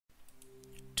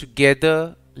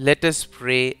Together, let us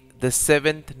pray the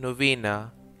seventh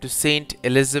novena to Saint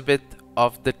Elizabeth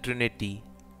of the Trinity.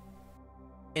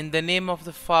 In the name of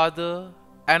the Father,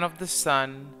 and of the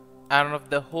Son, and of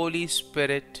the Holy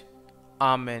Spirit.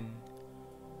 Amen.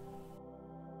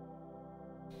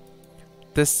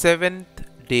 The seventh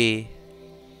day.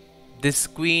 This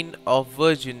Queen of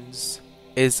Virgins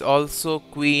is also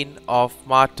Queen of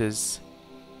Martyrs.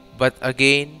 But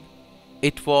again,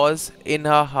 it was in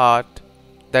her heart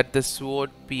that the sword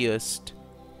pierced,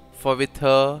 for with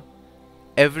her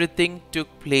everything took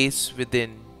place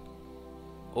within.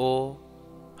 Oh,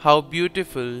 how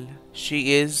beautiful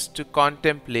she is to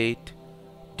contemplate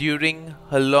during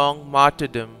her long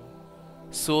martyrdom,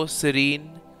 so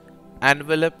serene,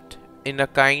 enveloped in a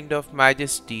kind of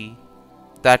majesty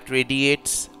that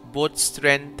radiates both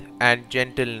strength and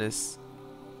gentleness.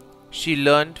 She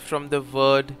learnt from the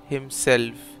Word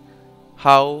Himself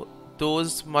how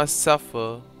those must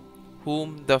suffer whom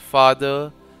the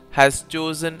Father has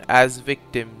chosen as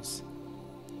victims,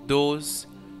 those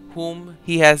whom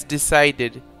He has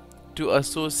decided to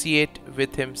associate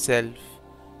with Himself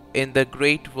in the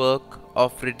great work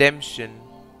of redemption,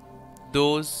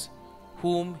 those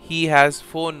whom He has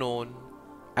foreknown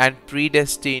and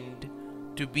predestined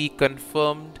to be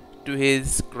conformed to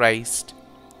His Christ,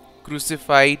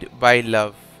 crucified by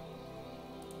love.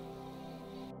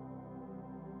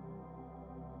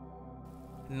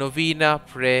 Novena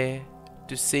Prayer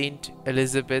to Saint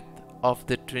Elizabeth of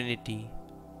the Trinity.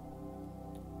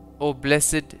 O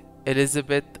blessed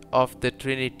Elizabeth of the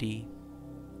Trinity,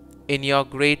 in your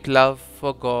great love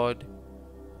for God,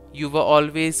 you were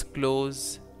always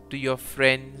close to your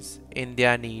friends in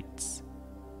their needs.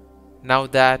 Now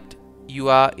that you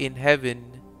are in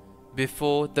heaven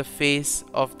before the face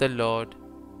of the Lord,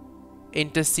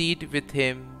 intercede with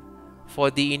Him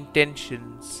for the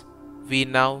intentions we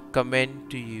now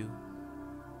commend to you.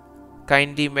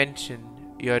 Kindly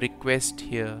mention your request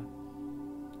here.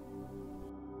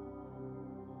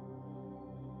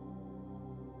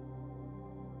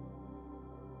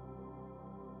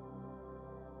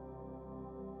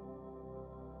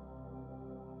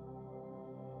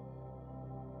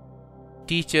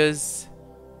 Teach us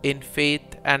in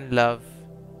faith and love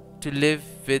to live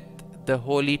with the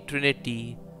Holy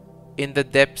Trinity in the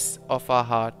depths of our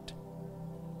heart.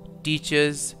 Teach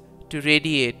us to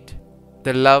radiate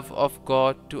the love of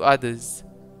God to others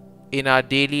in our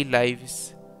daily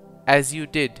lives as you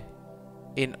did,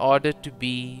 in order to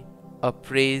be a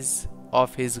praise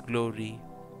of His glory.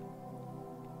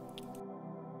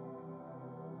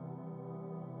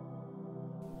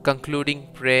 Concluding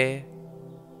prayer.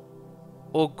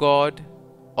 O God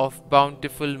of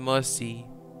bountiful mercy,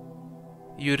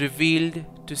 you revealed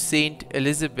to Saint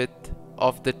Elizabeth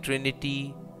of the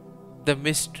Trinity the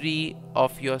mystery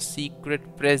of your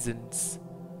secret presence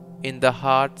in the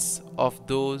hearts of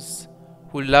those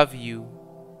who love you,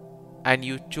 and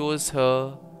you chose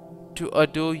her to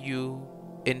adore you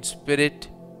in spirit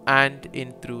and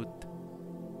in truth.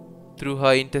 Through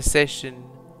her intercession,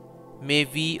 may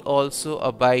we also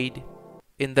abide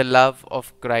in the love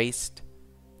of Christ,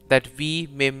 that we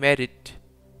may merit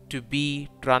to be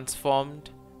transformed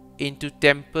into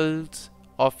temples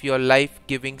of your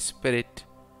life-giving Spirit,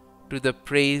 to the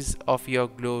praise of your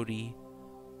glory.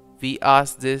 We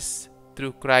ask this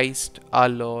through Christ our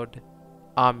Lord.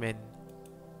 Amen.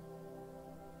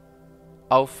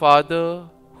 Our Father,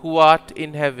 who art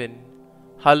in heaven,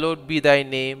 hallowed be thy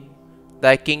name.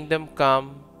 Thy kingdom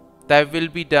come, thy will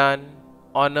be done,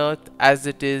 on earth as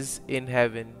it is in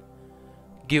heaven.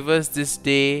 Give us this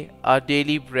day our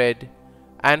daily bread,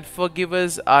 and forgive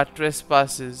us our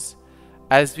trespasses,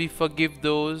 as we forgive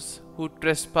those who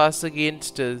trespass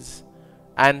against us.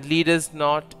 And lead us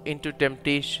not into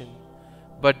temptation,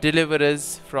 but deliver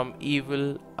us from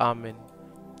evil. Amen.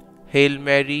 Hail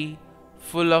Mary,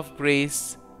 full of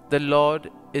grace, the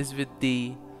Lord is with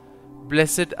thee.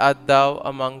 Blessed art thou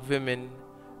among women,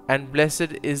 and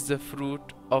blessed is the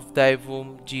fruit of thy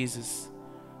womb, Jesus.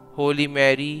 Holy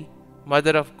Mary,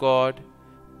 Mother of God,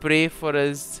 pray for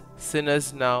us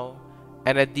sinners now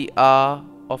and at the hour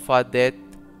of our death.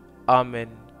 Amen.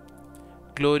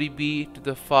 Glory be to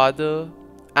the Father,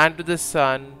 and to the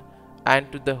Son,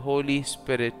 and to the Holy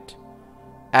Spirit,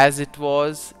 as it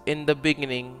was in the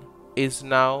beginning, is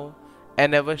now,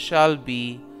 and ever shall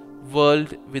be,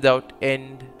 world without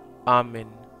end. Amen.